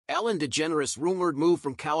Ellen DeGeneres' rumored move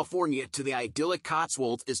from California to the idyllic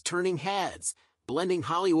Cotswolds is turning heads, blending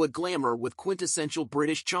Hollywood glamour with quintessential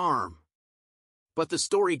British charm. But the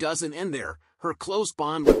story doesn't end there. Her close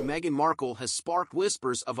bond with Meghan Markle has sparked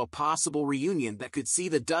whispers of a possible reunion that could see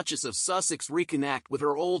the Duchess of Sussex reconnect with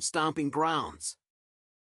her old stomping grounds.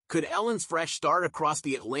 Could Ellen's fresh start across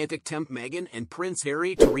the Atlantic tempt Meghan and Prince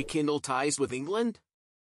Harry to rekindle ties with England?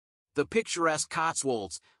 The picturesque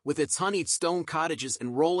Cotswolds, with its honeyed stone cottages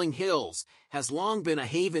and rolling hills, has long been a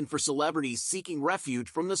haven for celebrities seeking refuge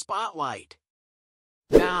from the spotlight.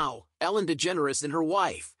 Now, Ellen DeGeneres and her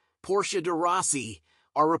wife, Portia de Rossi,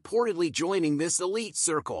 are reportedly joining this elite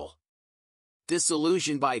circle.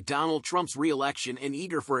 Disillusioned by Donald Trump's re-election and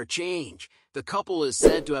eager for a change, the couple is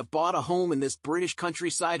said to have bought a home in this British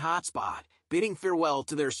countryside hotspot, bidding farewell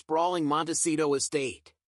to their sprawling Montecito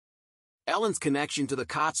estate. Ellen's connection to the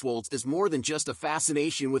Cotswolds is more than just a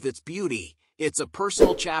fascination with its beauty, it's a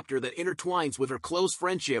personal chapter that intertwines with her close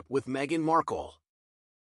friendship with Meghan Markle.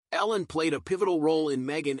 Ellen played a pivotal role in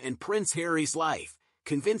Meghan and Prince Harry's life,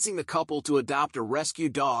 convincing the couple to adopt a rescue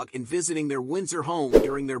dog and visiting their Windsor home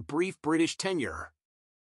during their brief British tenure.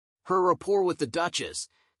 Her rapport with the Duchess,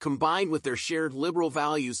 combined with their shared liberal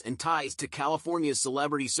values and ties to California's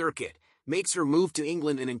celebrity circuit, makes her move to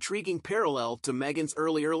England an intriguing parallel to Meghan's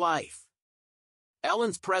earlier life.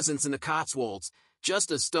 Ellen's presence in the Cotswolds,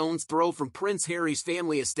 just a stone's throw from Prince Harry's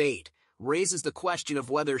family estate, raises the question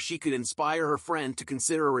of whether she could inspire her friend to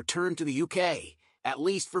consider a return to the UK, at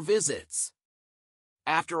least for visits.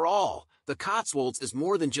 After all, the Cotswolds is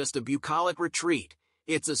more than just a bucolic retreat,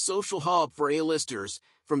 it's a social hub for A-listers,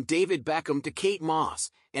 from David Beckham to Kate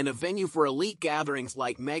Moss, and a venue for elite gatherings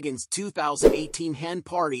like Meghan's 2018 hen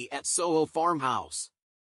party at Soho Farmhouse.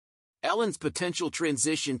 Ellen's potential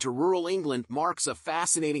transition to rural England marks a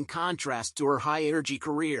fascinating contrast to her high-energy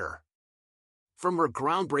career. From her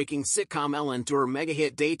groundbreaking sitcom Ellen to her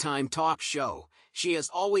mega-hit daytime talk show, she has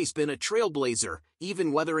always been a trailblazer,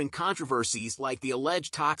 even weathering controversies like the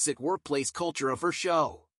alleged toxic workplace culture of her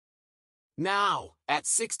show. Now, at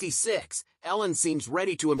 66, Ellen seems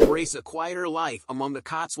ready to embrace a quieter life among the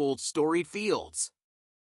Cotswolds' storied fields.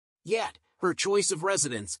 Yet, her choice of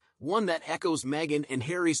residence, one that echoes Meghan and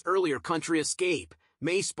Harry's earlier country escape,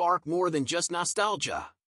 may spark more than just nostalgia.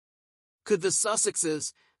 Could the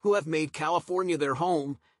Sussexes, who have made California their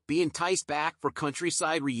home, be enticed back for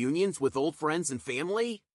countryside reunions with old friends and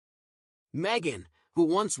family? Meghan, who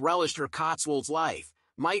once relished her Cotswolds life,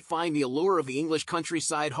 might find the allure of the English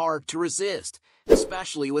countryside hard to resist,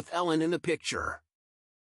 especially with Ellen in the picture.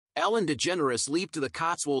 Ellen DeGeneres' leap to the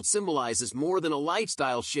Cotswolds symbolizes more than a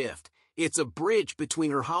lifestyle shift, it's a bridge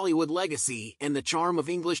between her Hollywood legacy and the charm of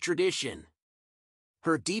English tradition.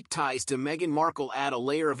 Her deep ties to Meghan Markle add a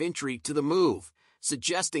layer of intrigue to the move,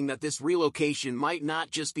 suggesting that this relocation might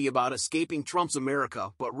not just be about escaping Trump's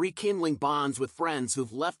America but rekindling bonds with friends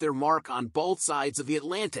who've left their mark on both sides of the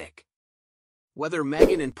Atlantic. Whether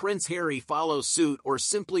Meghan and Prince Harry follow suit or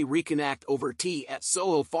simply reconnect over tea at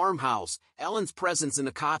Soho Farmhouse, Ellen's presence in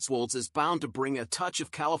the Cotswolds is bound to bring a touch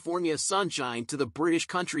of California sunshine to the British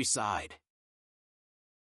countryside.